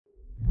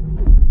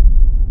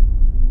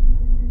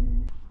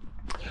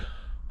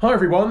Hi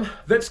everyone,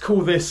 let's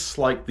call this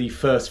like the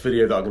first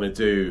video that I'm going to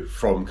do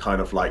from kind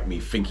of like me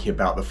thinking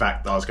about the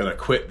fact that I was going to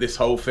quit this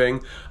whole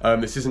thing.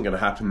 This isn't going to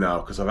happen now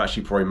because I've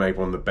actually probably made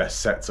one of the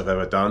best sets I've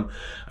ever done,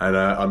 and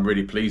I'm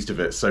really pleased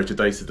with it. So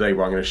today's the day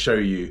where I'm going to show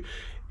you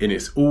in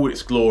all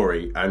its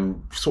glory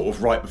and sort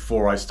of right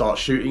before I start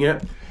shooting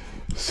it.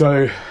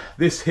 So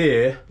this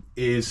here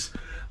is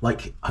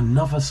like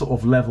another sort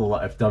of level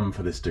that I've done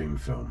for this Doom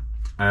film,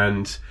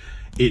 and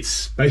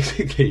it's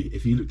basically,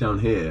 if you look down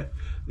here,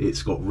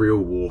 it's got real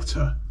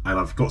water, and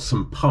I've got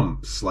some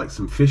pumps, like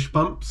some fish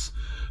pumps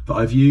that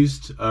I've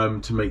used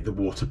to make the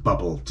water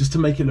bubble, just to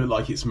make it look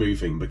like it's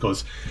moving,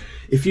 because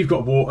if you've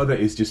got water that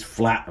is just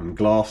flat and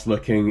glass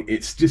looking,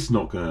 it's just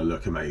not going to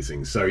look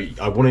amazing. So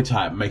I wanted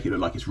to make it look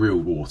like it's real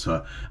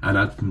water and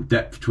add some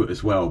depth to it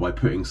as well by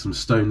putting some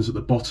stones at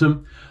the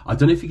bottom. I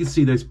don't know if you can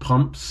see those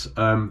pumps.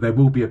 There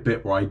will be a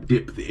bit where I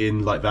dip it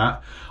in like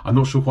that. I'm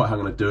not sure quite how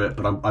I'm going to do it,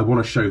 but I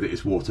want to show that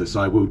it's water, so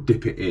I will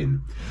dip it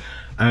in.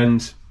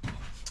 And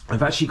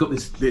I've actually got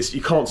this,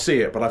 you can't see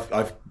it, but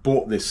I've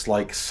bought this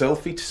like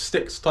selfie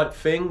sticks type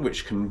thing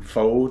which can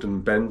fold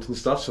and bend and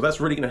stuff, so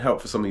that's really going to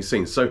help for some of these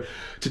scenes. So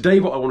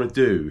today what I want to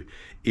do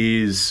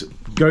is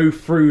go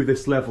through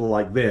this level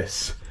like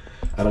this,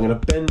 and I'm going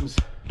to bend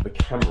the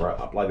camera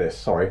up like this,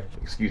 sorry,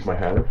 excuse my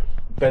hand,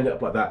 bend it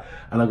up like that,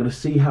 and I'm going to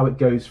see how it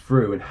goes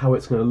through and how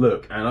it's going to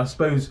look, and I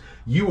suppose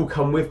you will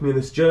come with me in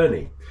this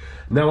journey.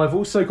 Now I've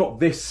also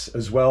got this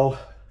as well.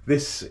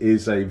 This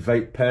is a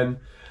vape pen.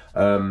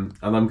 And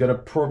I'm going to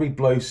probably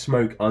blow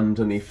smoke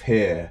underneath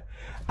here,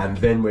 and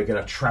then we're going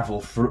to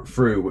travel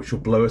through, which will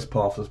blow us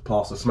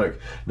past the smoke.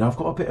 Now I've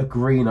got a bit of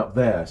green up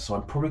there, so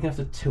I'm probably going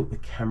to have to tilt the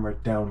camera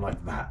down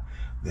like that.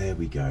 There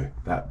we go,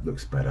 that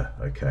looks better.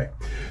 Okay,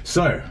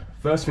 so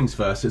first things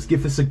first, let's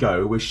give this a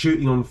go. We're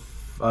shooting on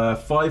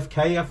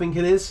 5K, I think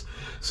it is,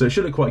 so it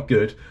should look quite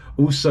good.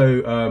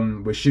 Also,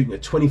 we're shooting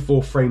at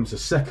 24 frames a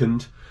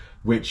second,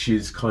 which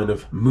is kind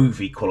of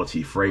movie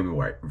quality frame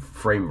rate.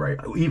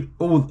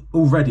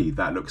 Already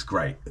that looks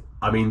great.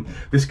 I mean,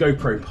 this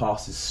GoPro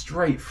passes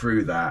straight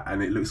through that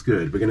and it looks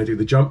good. We're gonna do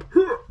the jump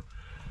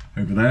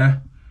over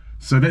there.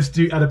 So let's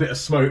add a bit of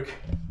smoke.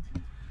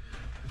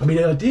 I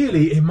mean,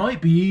 ideally, it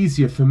might be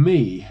easier for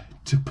me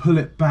to pull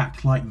it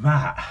back like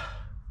that.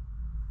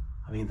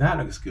 I mean, that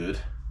looks good.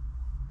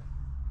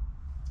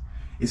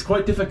 It's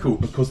quite difficult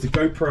because the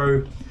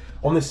GoPro,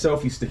 on this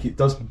selfie stick, it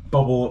does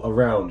bubble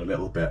around a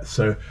little bit.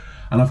 So,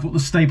 and I've got the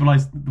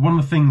stabilize. One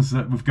of the things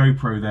that with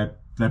GoPro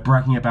they're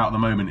bragging about at the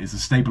moment is the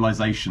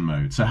stabilization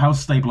mode. So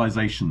how's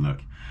stabilization look?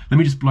 Let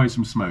me just blow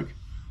some smoke.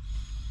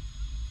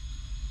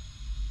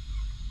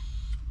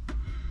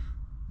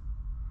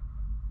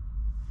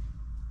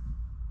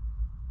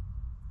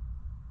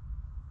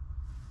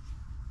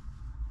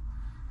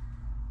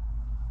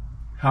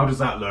 How does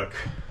that look?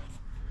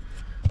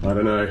 I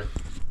don't know.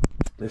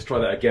 Let's try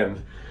that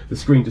again. The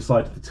screen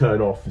decided to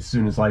turn off as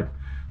soon as I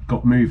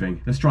got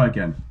moving. Let's try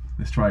again.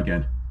 Let's try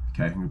again.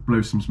 Okay, I'm gonna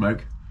blow some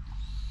smoke.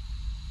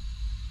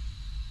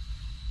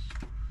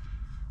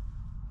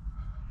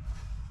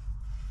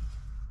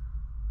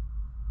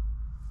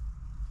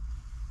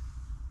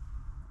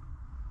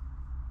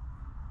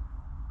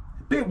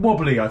 A bit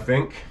wobbly, I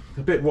think.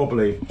 A bit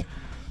wobbly.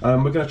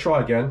 We're gonna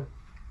try again.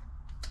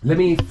 Let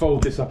me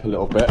fold this up a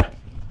little bit,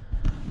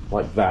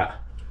 like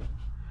that.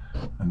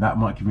 And that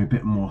might give me a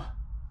bit more.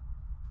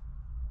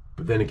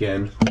 But then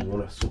again, I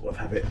want to sort of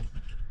have it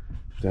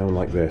down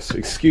like this.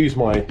 Excuse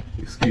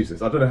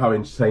this. I don't know how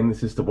insane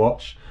this is to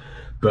watch,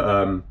 but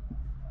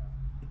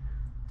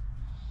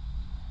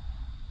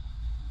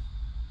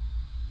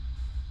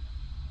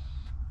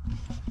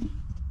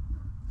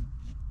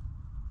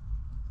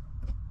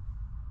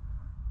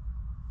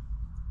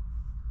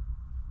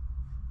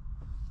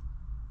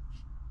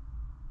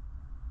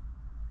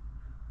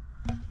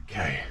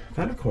okay,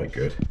 that looked quite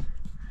good.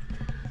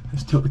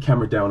 Let's tilt the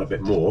camera down a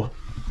bit more.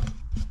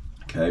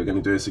 Okay, we're going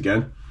to do this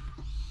again.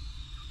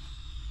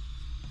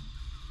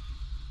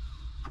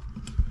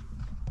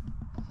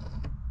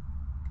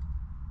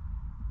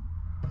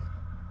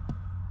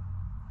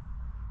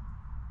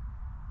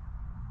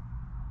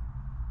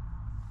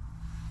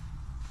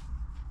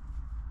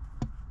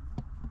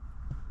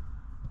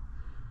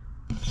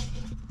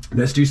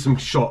 Let's do some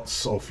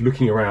shots of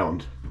looking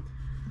around.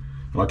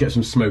 I'll get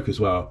some smoke as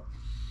well.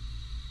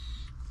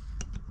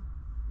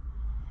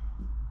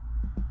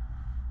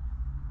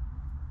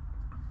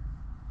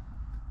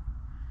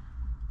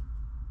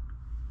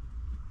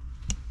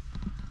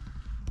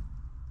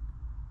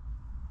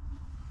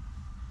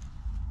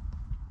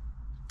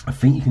 I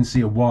think you can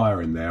see a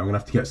wire in there. I'm gonna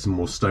have to get some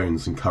more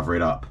stones and cover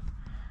it up.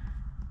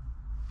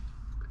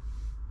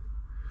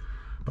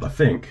 But I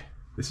think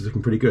this is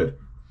looking pretty good.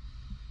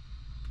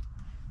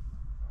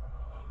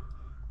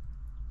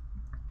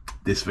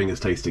 This thing is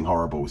tasting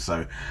horrible,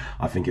 so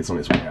I think it's on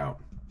its way out.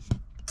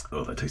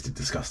 Oh, that tasted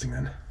disgusting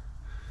then.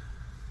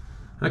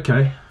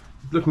 Okay,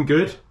 looking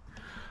good.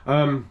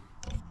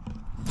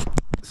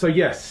 So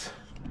yes,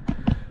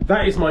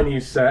 that is my new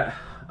set.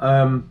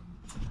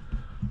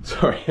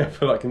 Sorry, I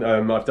feel like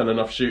I've done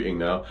enough shooting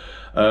now.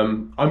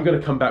 I'm going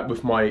to come back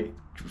with my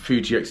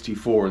Fuji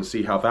X-T4 and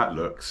see how that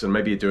looks, and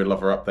maybe do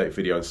another update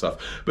video and stuff.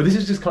 But this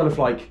is just kind of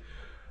like,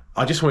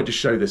 I just wanted to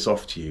show this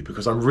off to you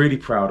because I'm really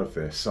proud of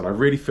this, and I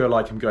really feel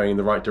like I'm going in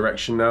the right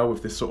direction now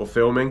with this sort of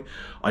filming.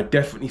 I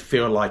definitely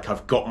feel like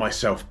I've got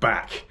myself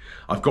back.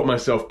 I've got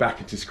myself back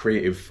into this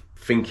creative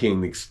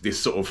thinking, this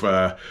sort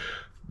of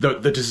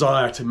the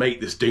desire to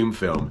make this Doom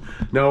film.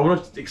 Now I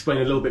want to explain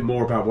a little bit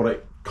more about what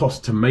it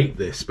cost to make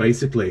this,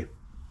 basically.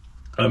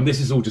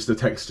 This is all just the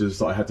textures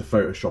that I had to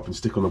Photoshop and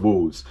stick on the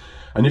walls.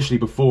 Initially,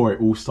 before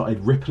it all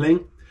started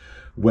rippling,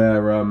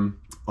 where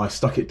I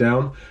stuck it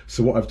down.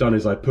 So what I've done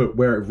is I put,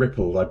 where it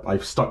rippled,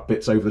 I've stuck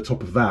bits over the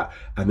top of that,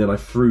 and then I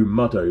threw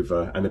mud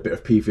over and a bit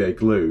of PVA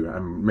glue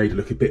and made it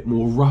look a bit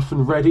more rough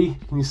and ready.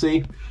 Can you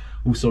see?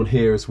 Also on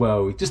here as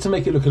well, just to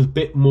make it look a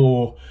bit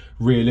more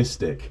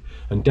realistic.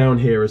 And down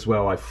here as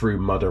well, I threw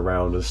mud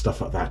around and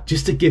stuff like that,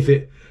 just to give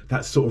it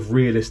that sort of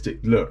realistic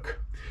look.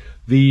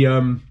 The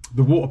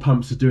water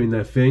pumps are doing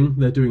their thing,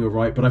 they're doing all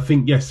right, but I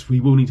think, yes,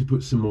 we will need to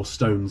put some more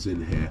stones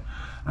in here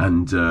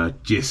and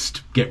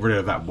just get rid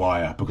of that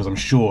wire, because I'm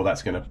sure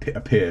that's going to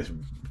appear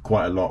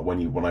quite a lot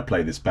when I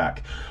play this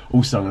back.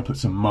 Also, I'm going to put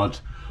some mud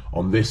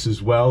on this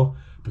as well,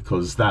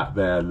 because that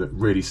there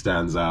really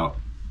stands out.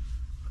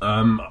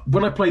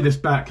 When I play this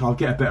back, I'll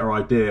get a better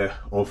idea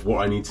of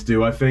what I need to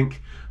do, I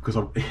think, because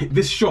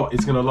this shot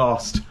is going to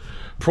last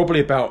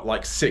probably about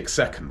like 6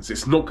 seconds.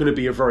 It's not going to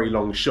be a very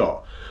long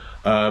shot,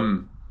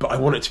 but I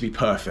want it to be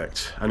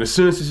perfect. And as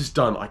soon as this is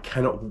done, I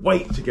cannot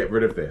wait to get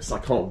rid of this. I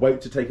can't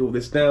wait to take all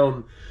this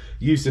down,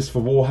 use this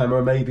for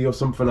Warhammer maybe or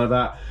something like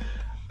that,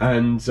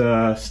 and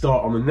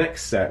start on the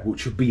next set,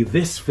 which would be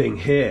this thing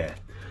here.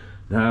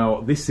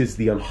 Now, this is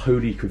the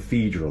Unholy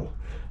Cathedral.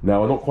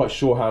 Now, I'm not quite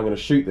sure how I'm going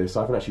to shoot this.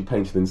 I haven't actually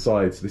painted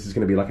inside, so this is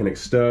going to be like an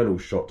external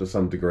shot to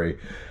some degree,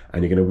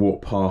 and you're going to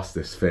walk past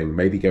this thing,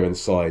 maybe go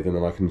inside, and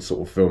then I can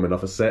sort of film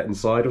another set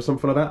inside or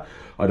something like that.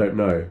 I don't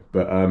know,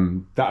 but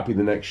that'll be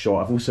the next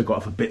shot. I've also got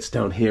other bits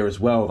down here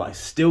as well that I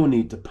still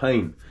need to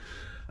paint.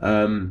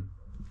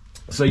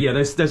 So yeah,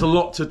 there's a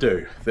lot to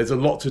do. There's a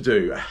lot to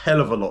do, a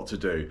hell of a lot to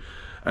do.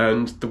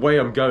 And the way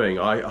I'm going,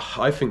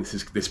 I think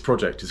this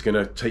project is going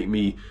to take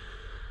me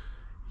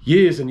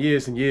years and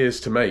years and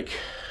years to make.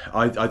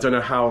 I don't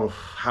know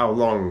how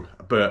long,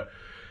 but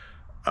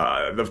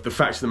the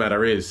fact of the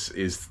matter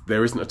is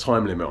there isn't a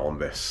time limit on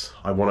this.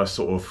 I want to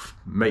sort of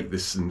make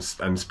this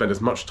and spend as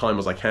much time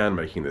as I can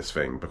making this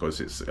thing, because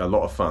it's a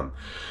lot of fun.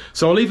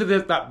 So I'll leave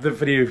the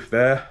video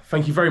there.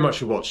 Thank you very much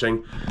for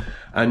watching,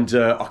 and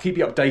I'll keep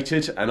you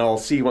updated, and I'll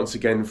see you once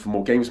again for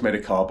more games made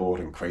of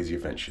cardboard and crazy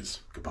adventures.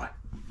 Goodbye.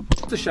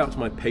 To shout to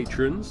my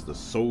patrons, the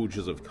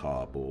Soldiers of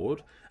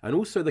Cardboard, and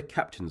also the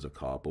Captains of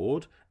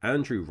Cardboard,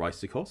 Andrew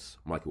Rysicos,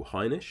 Michael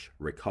Heinisch,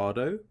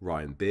 Ricardo,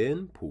 Ryan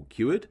Byrne, Paul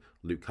Keward,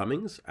 Luke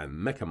Cummings, and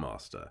Mecha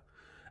Master.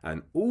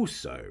 And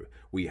also,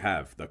 we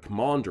have the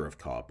Commander of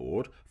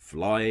Cardboard,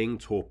 Flying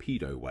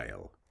Torpedo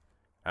Whale.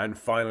 And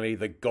finally,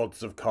 the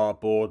Gods of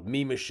Cardboard,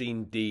 Me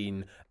Machine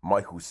Dean,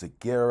 Michael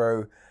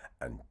Seguro,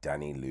 and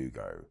Danny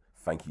Lugo.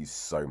 Thank you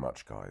so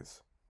much,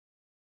 guys.